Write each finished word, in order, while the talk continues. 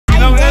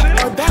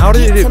How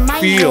did it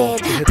feel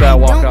to hit that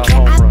walk-off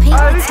home run?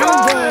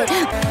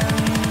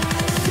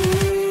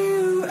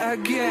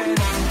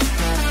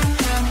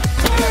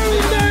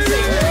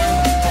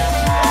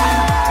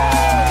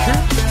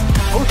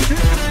 Oh shit,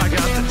 I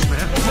got this,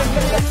 man.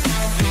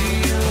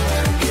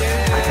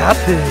 I got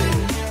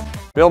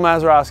this. Bill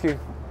Mazeroski,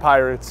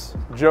 Pirates.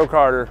 Joe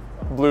Carter,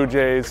 Blue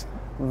Jays.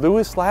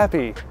 Louis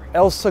Lappy,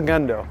 El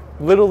Segundo,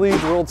 Little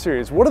League World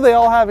Series. What do they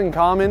all have in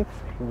common?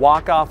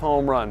 Walk-off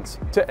home runs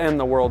to end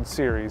the World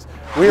Series.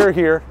 We are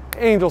here,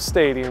 Angels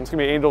Stadium. It's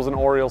gonna be Angels and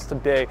Orioles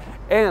today.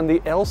 And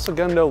the El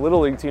Segundo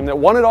Little League team that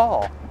won it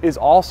all is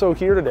also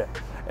here today.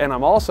 And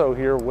I'm also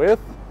here with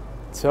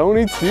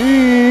Tony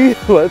T.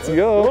 Let's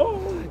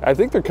go. I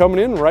think they're coming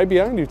in right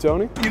behind you,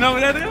 Tony. You know what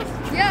that is?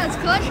 Yeah, it's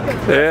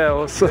Kleschka. Yeah,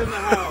 what's up?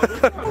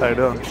 How you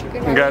doing?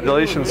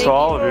 Congratulations to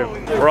all of you.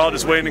 We're all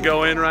just waiting to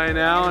go in right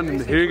now,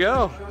 and here you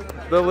go.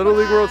 The Little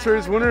League World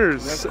Series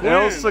winners,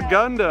 El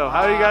Segundo.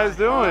 How are you guys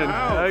doing?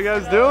 How you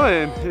guys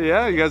doing?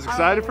 Yeah, you guys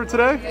excited for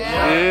today?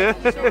 Yeah.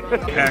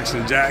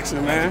 Action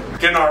Jackson, man.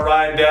 Getting our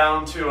ride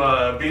down to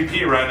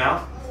BP right now.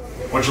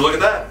 Why don't you look at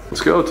that?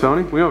 Let's go,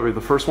 Tony. We ought to be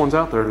the first ones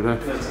out there today.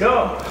 Let's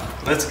go.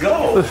 Let's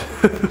go.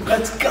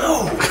 Let's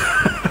go.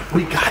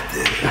 We got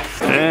this.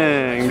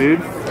 Dang,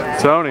 dude.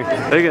 Tony,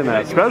 they getting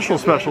that special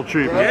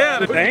treatment.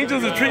 Yeah, the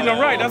Angels are treating them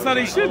right. That's how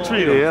they should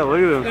treat them. Yeah, look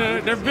at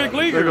them. They're big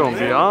leaguers. They're going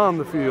beyond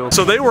the field.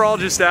 So they were all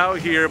just out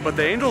here, but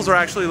the Angels are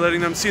actually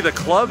letting them see the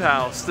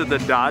clubhouse. Did the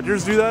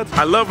Dodgers do that?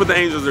 I love what the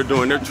Angels are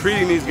doing. They're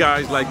treating these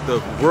guys like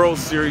the World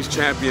Series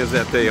champions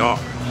that they are.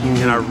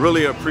 And I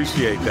really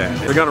appreciate that.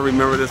 They're gonna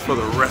remember this for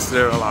the rest of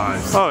their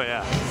lives. Oh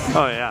yeah,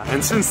 oh yeah.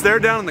 And since they're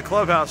down in the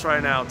clubhouse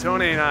right now,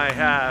 Tony and I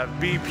have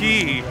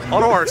BP all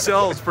to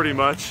ourselves pretty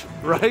much,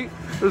 right?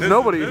 There's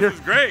nobody here. This is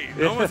great,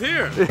 no one's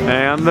here.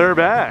 And they're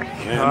back.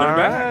 And they're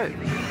back.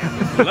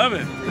 Love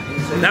it.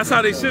 That's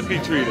how they should be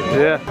treated.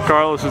 Yeah,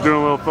 Carlos is doing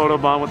a little photo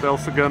bomb with El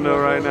Segundo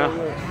right now.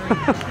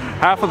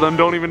 Half of them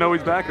don't even know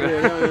he's back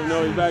there. Yeah, they don't even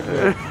know he's back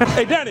there.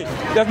 Hey Danny,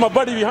 that's my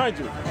buddy behind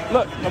you.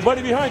 Look, my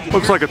buddy behind you.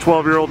 Looks like a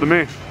 12-year-old to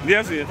me.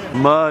 Yes, he is.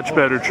 Much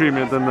better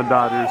treatment than the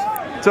Dodgers.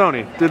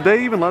 Tony, did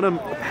they even let him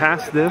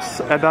pass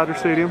this at Dodger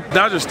Stadium?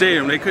 Dodger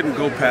Stadium, they couldn't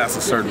go past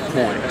a certain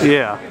point.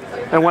 Yeah.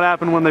 And what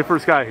happened when they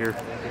first got here?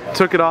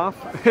 Took it off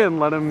and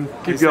let him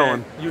keep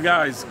going. Said, you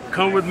guys,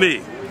 come with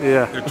me.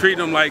 Yeah. They're treating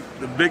them like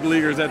the big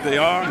leaguers that they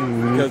are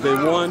because they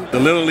won the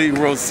Little League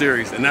World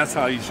Series, and that's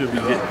how you should be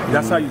getting.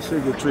 That's how you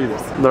should get treated.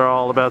 They're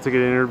all about to get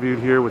interviewed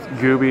here with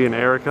Gooby and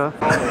Erica.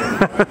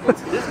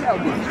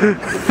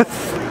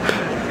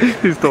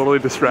 He's totally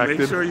distracted.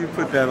 Make sure you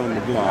put that on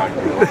the blog.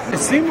 It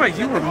seemed like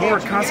you were more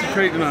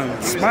concentrated on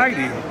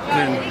Spidey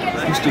than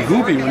Mr.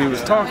 Gooby when he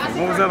was talking.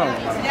 What was that all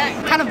about? Yeah,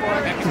 kind of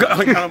boring.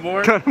 Kind of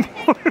boring? Kind of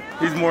boring.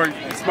 He's more,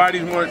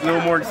 Spidey's more, a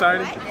little more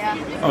excited? Yeah.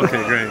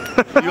 Okay, great.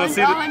 You gonna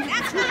see the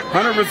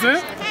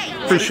 100%?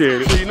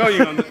 Appreciate it. So you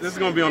know this is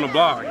gonna be on the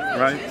blog,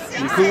 right?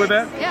 You cool with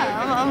that?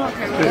 Yeah, I'm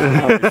okay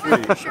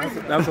with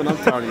that. That's what I'm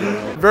talking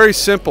about. Very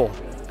simple.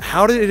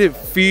 How did it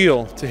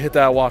feel to hit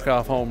that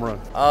walk-off home run?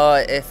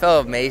 It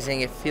felt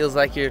amazing. It feels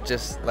like you're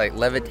just like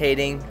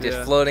levitating,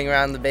 just floating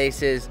around the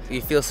bases. You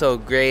feel so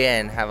great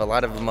and have a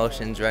lot of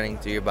emotions running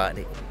through your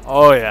body.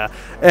 Oh yeah.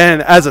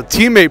 And as a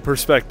teammate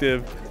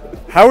perspective,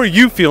 how are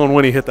you feeling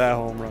when he hit that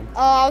home run?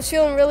 I was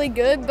feeling really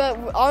good, but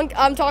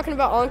I'm talking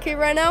about on-K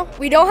right now.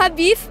 We don't have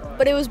beef,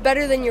 but it was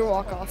better than your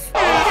walk-off.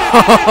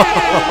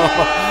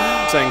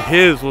 Saying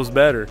his was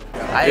better.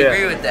 I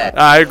agree with that.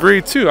 I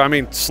agree too. I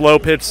mean, slow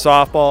pitch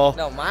softball,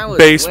 no, mine was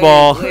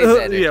baseball.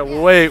 way better. Yeah,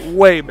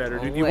 way better,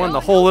 dude. You won the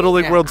whole Little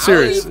League World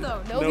Series.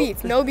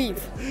 No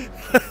beef.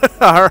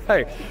 All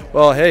right.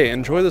 Well, hey,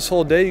 enjoy this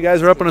whole day. You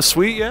guys are up in a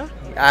suite, yeah?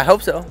 I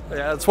hope so.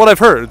 Yeah, that's what I've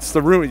heard. It's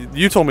the room.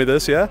 You told me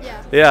this, yeah?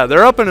 Yeah,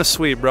 they're up in a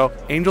suite, bro.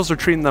 Angels are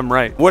treating them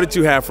right. What did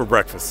you have for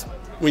breakfast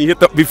when you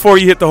hit before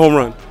you hit the home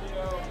run?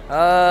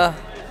 I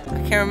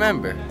can't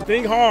remember.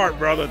 Think hard,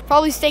 brother.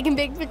 Probably steak and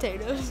baked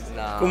potatoes.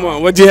 No. Come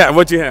on, what'd you have?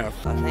 What'd you have?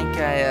 I think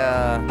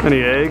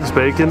Any eggs,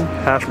 bacon,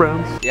 hash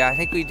browns? Yeah, I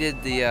think we did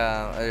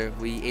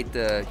we ate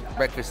the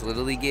breakfast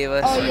Little League gave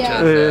us. Oh,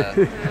 yeah.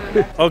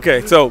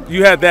 Okay, so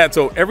you had that.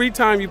 So every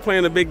time you play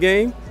in a big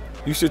game,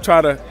 you should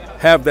try to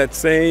have that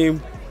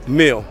same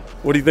meal.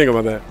 What do you think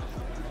about that?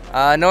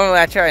 Normally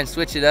I try and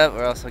switch it up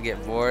or else I'll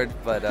get bored,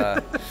 but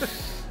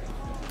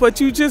But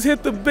you just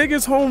hit the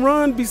biggest home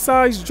run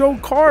besides Joe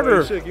Carter. Why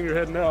are you shaking your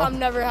head now? I'm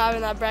never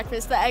having that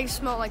breakfast. The eggs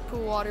smell like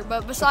pool water,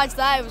 but besides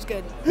that, it was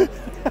good.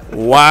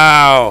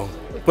 Wow.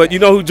 But you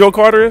know who Joe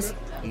Carter is?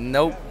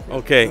 Nope.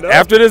 Okay. Nope.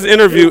 After this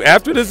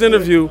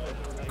interview,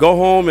 go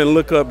home and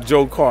look up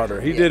Joe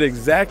Carter. He did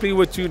exactly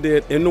what you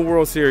did in the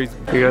World Series.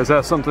 You guys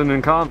have something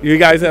in common. You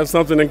guys have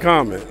something in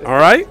common. All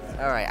right?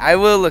 All right, I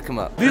will look him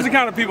up. These are the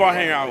kind of people I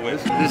hang out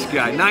with. This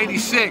guy,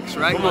 96,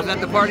 right? Was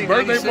that the party?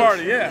 Birthday 96?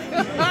 party,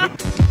 yeah.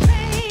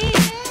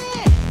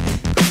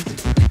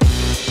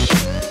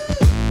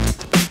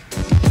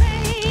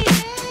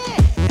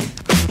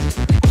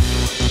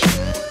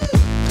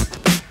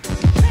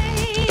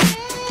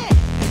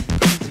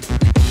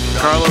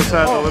 Carlos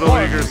had the Little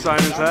Leaguers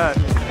sign his hat.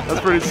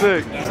 That's pretty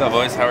sick. What's up,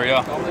 boys? How are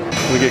y'all?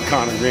 We get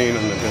Connor Green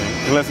on the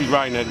thing. Unless he's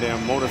riding that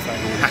damn motorcycle.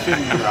 He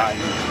shouldn't be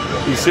riding.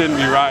 He shouldn't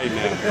be riding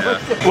that.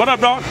 Yeah. What up,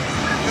 dog?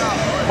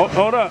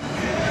 Hold up.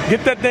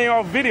 Get that thing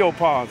off video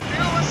pause.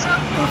 What's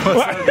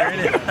up,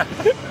 Granny?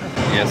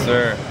 Yes,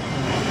 sir.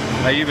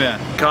 How you been?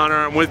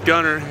 Connor, I'm with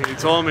Gunner. He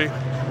told me,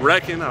 I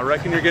reckon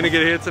you're gonna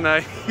get hit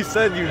tonight. He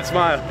said you'd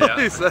smile. Yeah.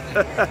 He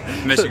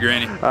said. Miss you,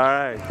 Granny. All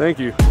right, thank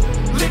you.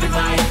 Living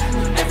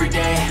life every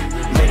day,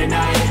 late at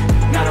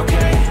night, not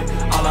okay.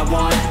 All I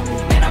want,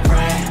 and I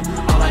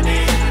pray, all I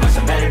need are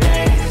some better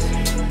days.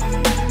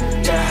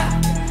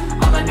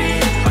 Yeah, all I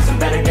need are some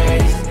better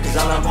days. Cause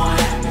all I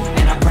want,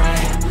 and I pray,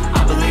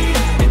 I believe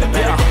in the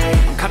better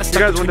days. You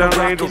guys went down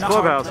to Angels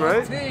Clubhouse,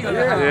 right?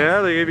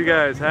 Yeah, they gave you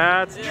guys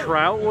hats.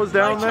 Trout was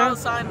down there. Trout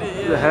signed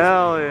it, yeah.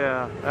 Hell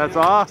yeah, that's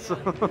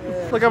awesome.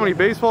 Look how many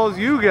baseballs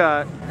you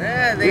got.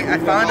 Yeah, I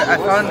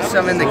found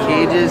some in the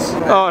cages.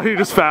 Oh, he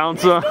just found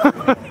some.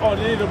 Oh,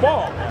 they need a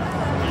ball.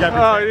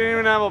 Oh, you didn't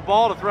even have a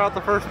ball to throw out the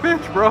first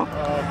pitch, bro. All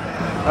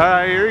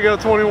right, here you go,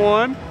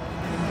 21. And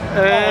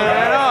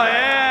oh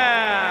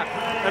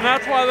yeah. And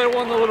that's why they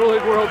won the Little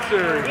League World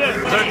Series.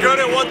 They're good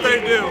at what they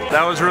do.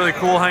 That was really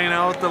cool hanging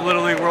out with the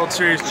Little League World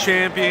Series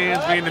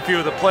champions, meeting a few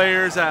of the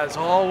players as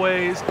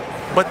always.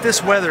 But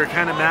this weather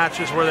kind of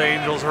matches where the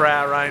Angels are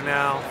at right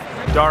now.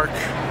 Dark,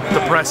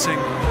 depressing,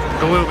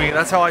 gloomy.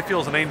 That's how I feel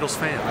as an Angels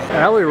fan.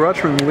 Adley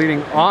Rutschman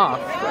leading off.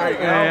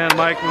 And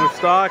Mike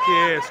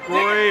Moustakis,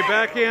 great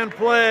backhand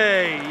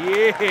play.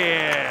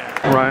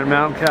 Yeah. Ryan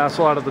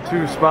Mountcastle out of the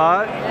 2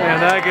 spot.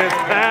 And that gets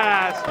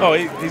past. Oh,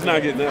 he's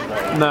not getting that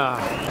ball. Nah.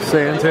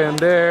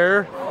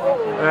 Santander.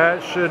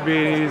 That should be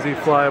an easy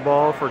fly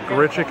ball for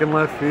Grichuk in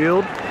left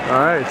field.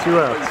 All right, 2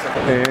 outs.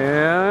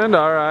 And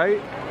all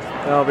right.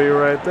 That'll be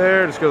right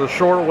there. Just go the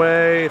short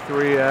way,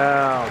 3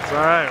 outs. All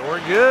right, we're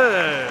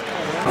good.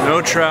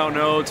 No Trout,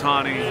 no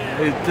Ohtani.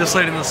 This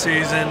late in the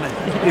season,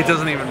 it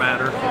doesn't even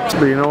matter.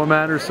 But you know what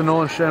matters to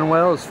Nolan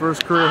Schanuel? His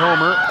first career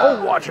homer.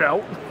 Oh, watch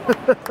out.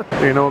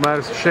 You know what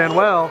matters to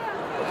Schanuel?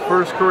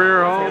 First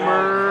career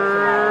homer.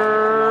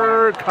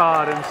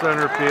 Caught in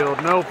center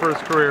field. No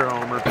first career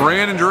homer.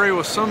 Brandon Drury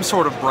was some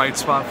sort of bright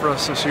spot for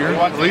us this year.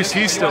 At least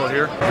he's still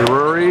here.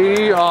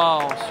 Drury,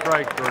 oh,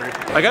 strike 3.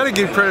 I got to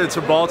give credit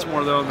to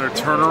Baltimore though in their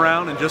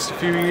turnaround in just a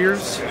few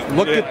years.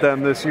 Look at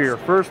them this year.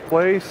 First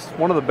place,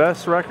 one of the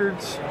best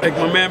records. Like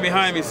my man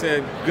behind me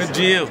said, good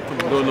GM.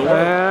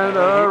 And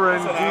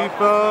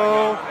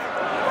Rengifo,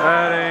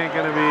 that ain't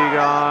gonna be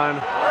gone.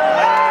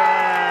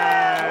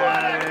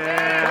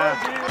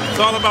 It's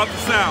all about the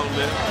sound,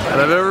 man. Out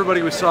of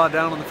everybody we saw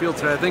down on the field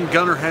today, I think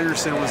Gunnar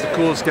Henderson was the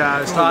coolest guy.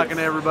 He was talking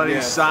to everybody,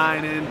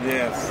 signing.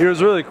 Yes. He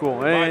was really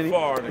cool. And By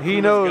far, the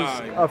he knows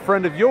guy. a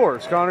friend of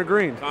yours, Connor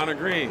Green. Connor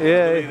Green.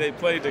 Yeah. They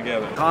played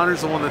together.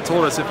 Connor's the one that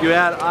told us if you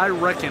add "I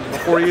reckon"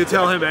 before you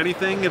tell him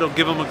anything, it'll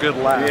give him a good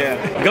laugh.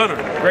 Yeah. Gunnar,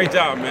 great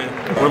job, man.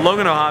 With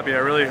Logan O'Hoppe, I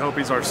really hope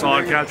he's our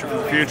solid catcher for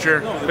the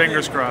future.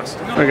 Fingers crossed.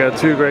 We got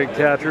 2 great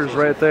catchers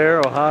right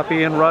there,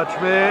 O'Hoppe and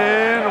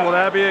Rutschman. Will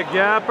that be a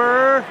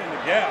gapper?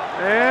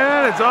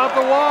 And it's off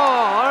the wall.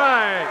 All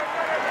right.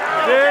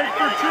 Dig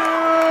for 2,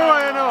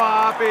 and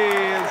O'Hoppe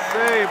is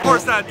safe. Of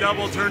course, that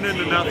double turned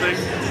into nothing.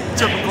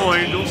 Typical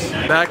Angels.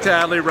 Back to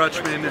Adley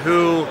Rutschman,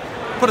 who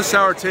put a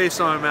sour taste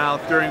on my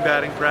mouth during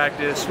batting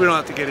practice. We don't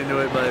have to get into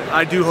it, but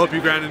I do hope you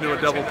grind into a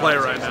double play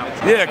right now.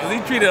 Yeah, because he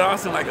treated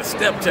Austin like a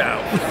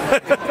stepchild.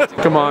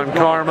 Come on,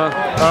 Karma.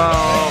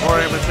 Oh,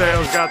 Jorge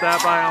Mateo's got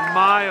that by a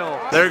mile.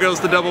 There goes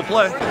the double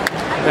play.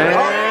 And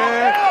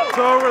it's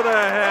over the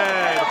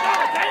head.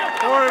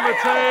 Jorge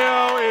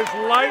Mateo is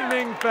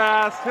lightning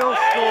fast. He'll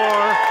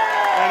score.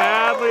 And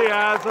Adley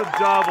has a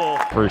double.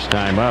 First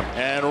time up.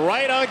 And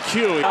right on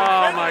cue.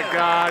 Oh my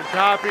God,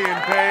 copy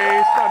and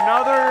paste.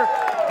 Another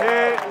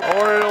hit.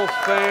 Orioles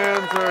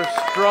fans are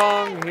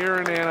strong here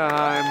in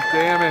Anaheim.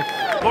 Damn it.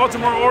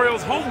 Baltimore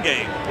Orioles home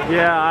game.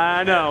 Yeah,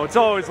 I know. It's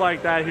always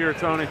like that here,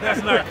 Tony.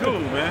 That's not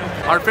cool,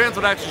 man. Our fans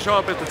would actually show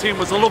up if the team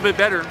was a little bit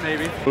better,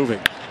 maybe. Moving.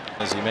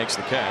 As he makes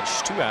the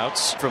catch. 2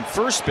 outs from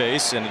first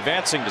base and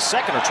advancing to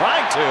second, or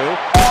trying to.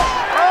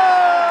 Oh!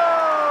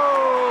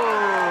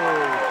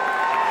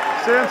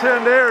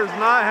 Santander is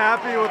not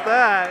happy with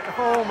that.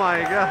 Oh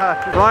my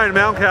God. Ryan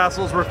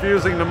Mountcastle's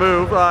refusing to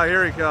move.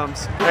 Here he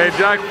comes. Hey,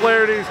 Jack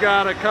Flaherty's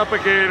got a cup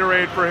of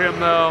Gatorade for him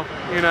though,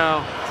 you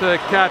know, to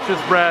catch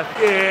his breath.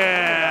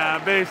 Yeah,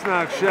 base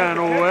knock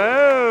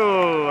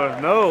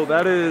Schanuel. No,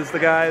 that is the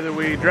guy that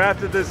we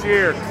drafted this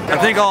year. I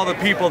think all the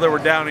people that were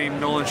downing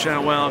Nolan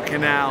Schanuel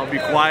can now be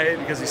quiet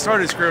because he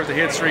started his career with a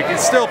hit streak.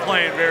 He's still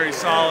playing very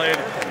solid.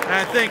 And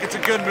I think it's a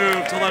good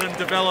move to let him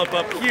develop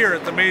up here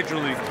at the Major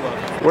League Club.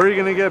 Where are you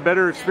going to get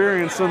better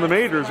experience than the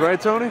majors, right,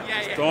 Tony?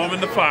 Throw him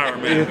in the fire,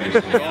 man.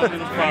 Throw him in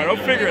the fire.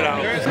 They'll figure it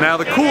out. Now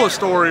the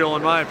coolest Oriole,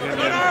 in my opinion,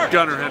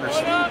 Gunnar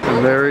Henderson.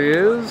 And there he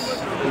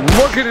is,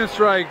 looking at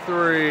strike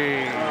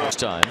 3. This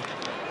time,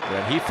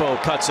 Rengifo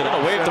cuts it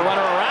away with the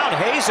runner around.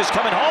 Hayes is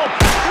coming home.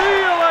 See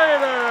you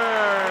later.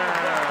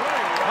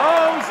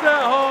 Host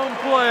at home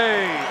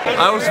plate.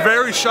 I was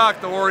very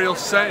shocked the Orioles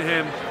sent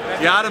him.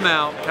 Got him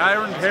out.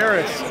 Kyron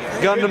Harris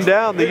gunned him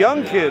down. The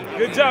young kid.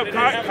 Good job,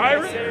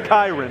 Kyron.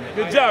 Kyron.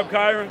 Good job,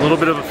 Kyron. A little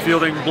bit of a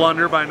fielding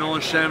blunder by Nolan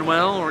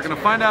Shanwell. We're going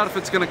to find out if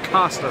it's going to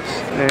cost us.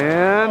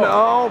 And,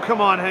 oh, come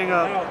on, hang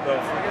up.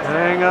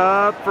 Hang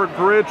up for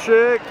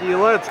Grichuk.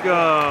 Let's go.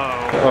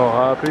 Oh,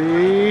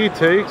 Hoppy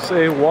takes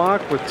a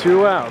walk with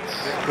 2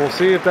 outs. We'll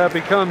see if that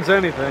becomes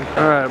anything.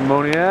 All right,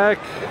 Moniak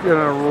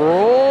going to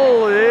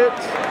roll it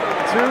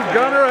to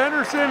Gunnar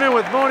Henderson, and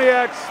with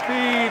Moniak's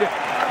speed,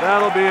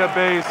 that'll be a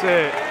base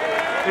hit.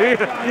 He's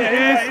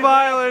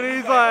smiling,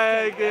 he's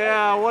like,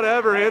 yeah,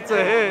 whatever, it's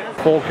a hit.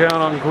 Full count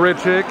on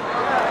Grichuk.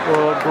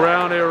 We'll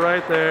ground it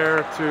right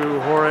there to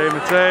Jorge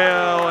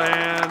Mateo,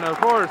 and of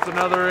course,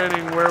 another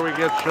inning where we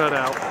get shut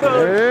out.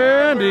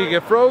 And do you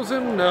get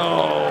frozen?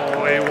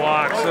 No, he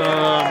walks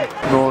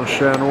him. Nolan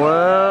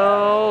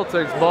Shanwell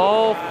takes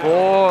ball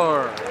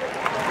 4.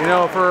 You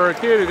know, for a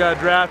kid who got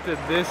drafted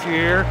this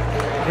year,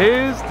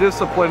 his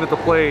discipline at the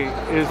plate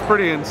is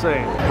pretty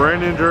insane.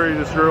 Brandon Drury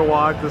just drew a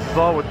walk. This is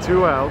all with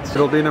 2 outs.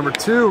 It'll be number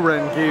 2,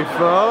 Rengifo.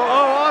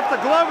 Oh, off the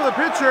glove of the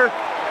pitcher.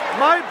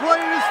 Might play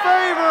in his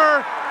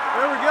favor.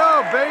 There we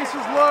go, base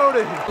is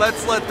loaded.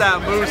 Let's let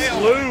that moose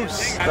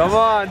loose. Come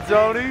on,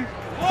 Tony.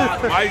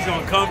 Why he's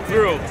gonna come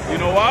through? You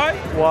know why?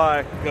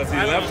 Why? Because he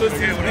left us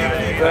his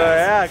BP.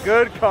 Yeah,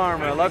 good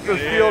karma. Left us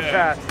field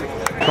pass.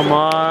 Come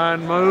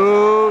on,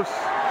 Moose.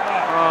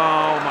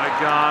 Oh my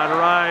God,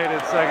 right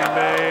at second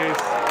base.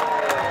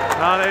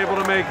 Not able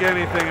to make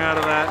anything out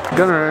of that.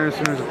 Gunnar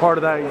Henderson, who's a part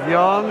of that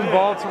young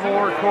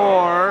Baltimore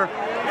core,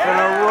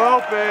 gonna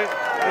rope it.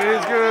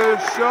 He's gonna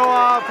show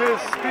off his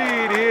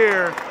speed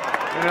here.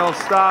 And he'll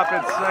stop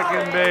at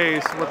second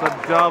base with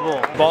a double.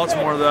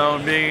 Baltimore, though,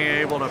 and being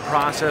able to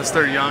process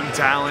their young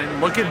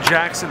talent. Look at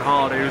Jackson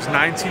Holliday, who's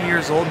 19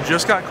 years old,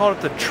 just got called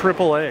up to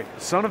AAA.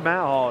 Son of Matt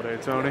Holliday,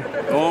 Tony.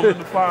 Home in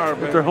the fire,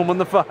 man. They're home on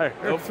the fire.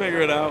 They'll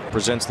figure it out.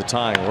 Presents the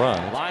tying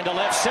run. Line to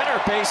left center,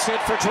 base hit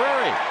for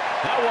Drury.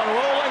 That one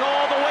rolling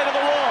all the way to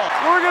the wall.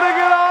 We're going to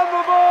get on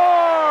the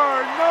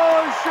board.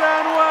 Nolan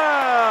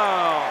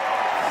Shanwell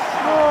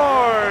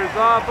scores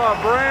off a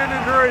Brandon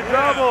Drury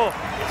double.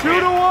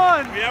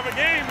 2-1. We have a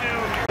game now.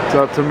 It's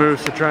up to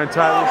Moose to try and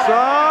tie this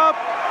up.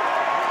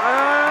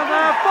 And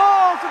that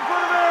falls in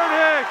front of Aaron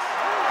Hicks.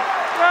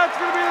 That's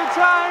going to be the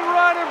tying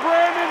run of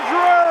Brandon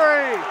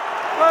Drury.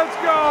 Let's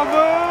go,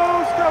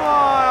 Moose. Come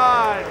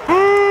on.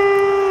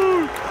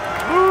 Boo!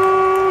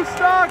 Boo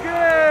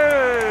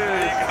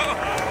Stockings.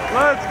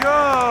 Let's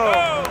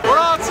go.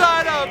 We're all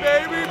tied up,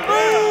 baby.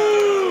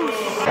 Boo!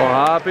 Oh,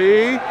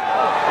 Hoppy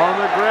on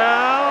the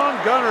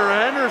ground. Gunnar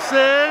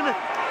Henderson.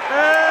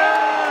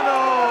 And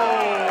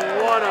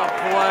oh, what a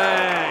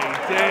play.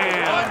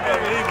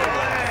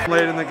 Damn.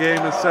 Late in the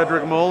game is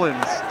Cedric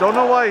Mullins. Don't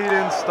know why he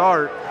didn't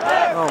start.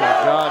 Oh my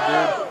God,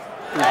 dude.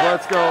 These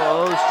let's go.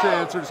 Oh, those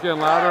chants are just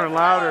getting louder and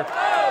louder.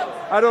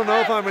 I don't know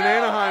if I'm in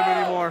Anaheim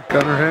anymore.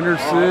 Gunnar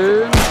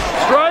Henderson.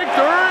 Strike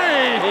 3.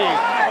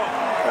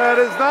 That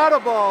is not a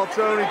ball,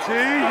 Tony T.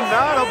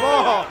 Not a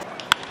ball.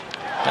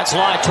 That's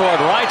line toward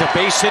right, a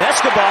base hit.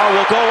 Escobar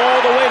will go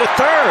all the way to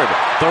third.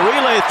 The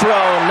relay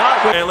throw not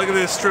with. Hey, look at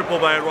this triple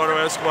by Eduardo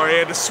Escobar. He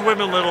had to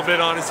swim a little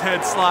bit on his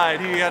head slide.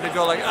 He had to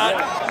go like,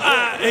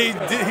 he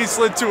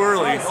slid too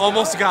early.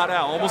 Almost got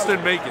out. Almost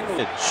didn't make it.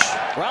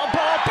 Ground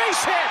ball,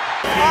 base hit.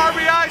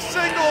 RBI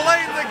single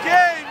late in the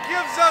game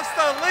gives us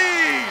the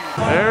lead.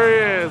 There he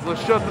is.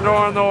 Let's shut the door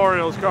on the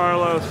Orioles,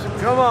 Carlos.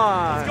 Come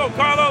on. Let's go,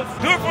 Carlos.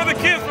 Do it for the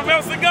kids from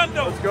El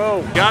Segundo. Let's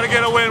go. Got to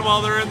get a win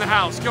while they're in the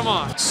house. Come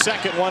on.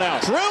 Second one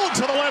out. Drilled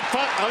to the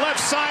left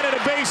side and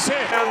a base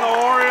hit. And the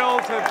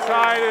Orioles have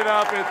tied it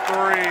up at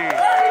 3.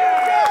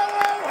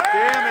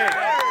 Damn it.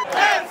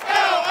 Let's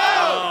go!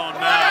 Oh,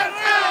 no.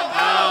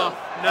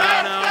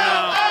 No.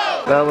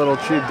 That little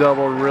cheap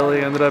double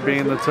really ended up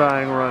being the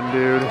tying run,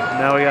 dude.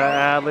 Now we got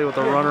Adley with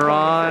the runner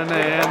on,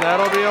 and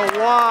that'll be a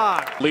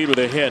walk. Lead with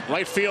a hit.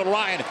 Right field,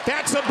 Ryan.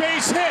 That's a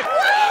base hit.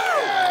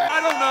 I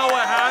don't know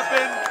what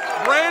happened.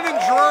 Brandon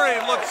Drury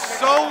looked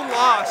so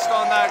lost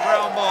on that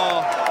ground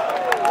ball.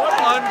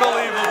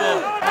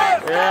 Unbelievable.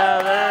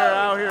 Yeah, they're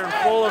out here in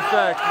full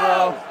effect,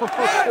 bro.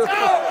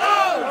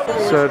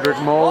 Cedric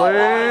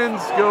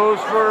Mullins goes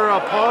for a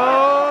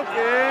poke,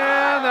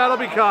 and that'll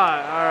be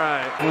caught. All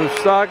right.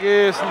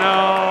 Moustakis,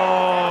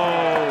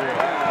 no.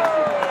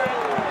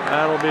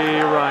 That'll be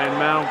Ryan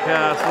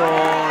Mountcastle,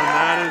 and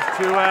that is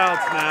 2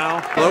 outs now.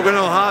 Logan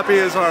O'Hoppe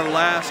is our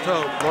last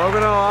hope.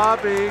 Logan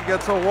O'Hoppe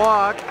gets a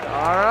walk.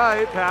 All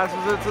right,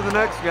 passes it to the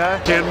next guy.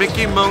 Can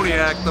Mickey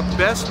Moniak, the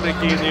best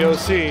Mickey in the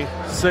OC,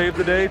 save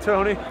the day,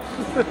 Tony?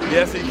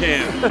 Yes, he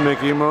can.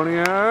 Mickey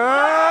Moniak,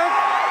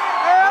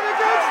 and it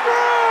gets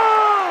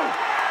through!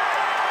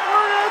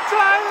 We're gonna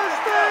tie this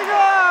thing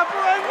up!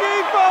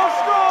 Rengifo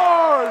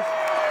scores!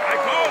 I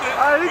called it.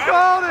 He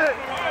called it!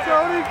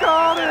 Tony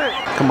called it!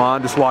 Come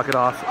on, just walk it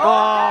off.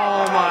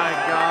 Oh my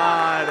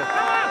God!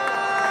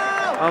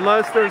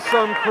 Unless there's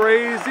some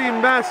crazy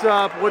mess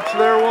up, which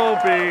there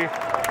won't be,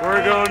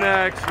 we're going to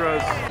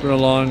extras. For a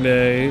long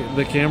day,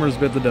 the cameras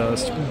bit the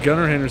dust.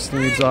 Gunnar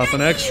Henderson leads off in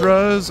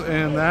extras,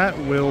 and that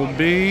will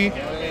be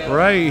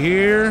right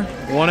here.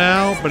 One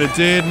out, but it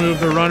did move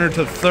the runner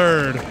to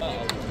third.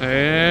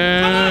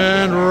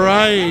 And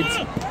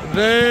right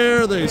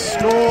there, they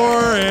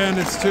score, and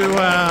it's 2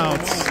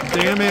 outs.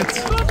 Damn it.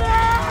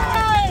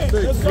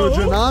 Big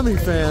Fujinami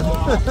fan.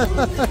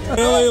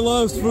 Really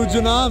loves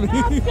Fujinami.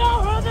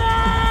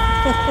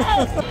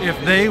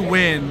 If they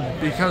win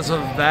because of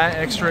that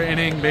extra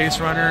inning base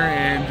runner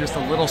and just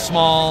a little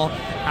small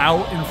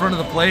out in front of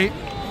the plate,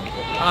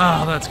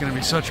 oh, that's going to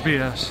be such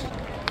BS.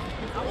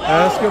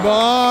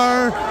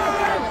 Escobar,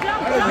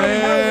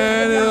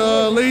 and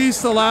it'll at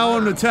least allow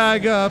him to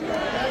tag up.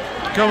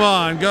 Come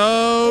on,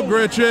 go,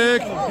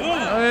 Grichuk.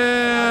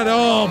 And,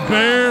 oh,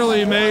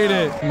 barely made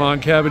it. Come on,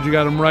 Cabbage, you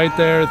got him right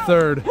there at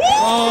third.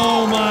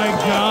 Oh, my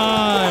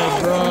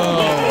God, bro.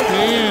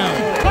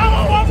 Damn.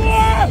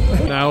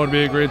 Now would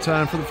be a great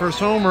time for the first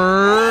homer.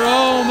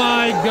 Oh,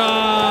 my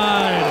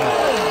God.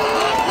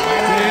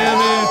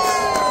 Damn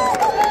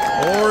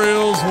it.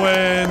 Orioles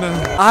win.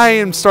 I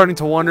am starting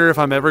to wonder if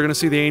I'm ever going to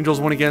see the Angels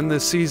win again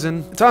this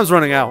season. Time's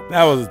running out.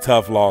 That was a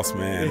tough loss,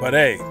 man. But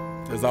hey,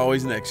 there's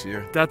always next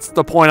year. That's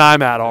the point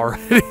I'm at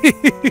already.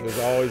 There's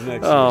always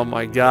next year. Oh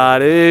my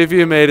God. If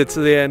you made it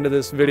to the end of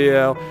this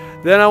video,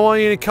 then I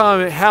want you to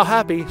comment how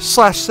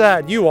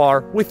happy/sad you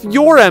are with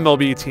your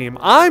MLB team.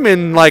 I'm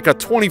in like a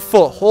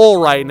 20-foot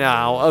hole right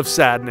now of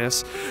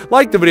sadness.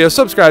 Like the video,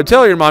 subscribe,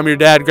 tell your mom, your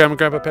dad, grandma,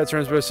 grandpa, pets,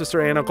 friends, brother,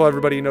 sister, aunt, uncle,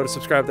 everybody you know to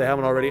subscribe if they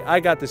haven't already.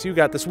 I got this, you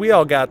got this, we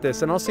all got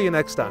this, and I'll see you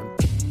next time.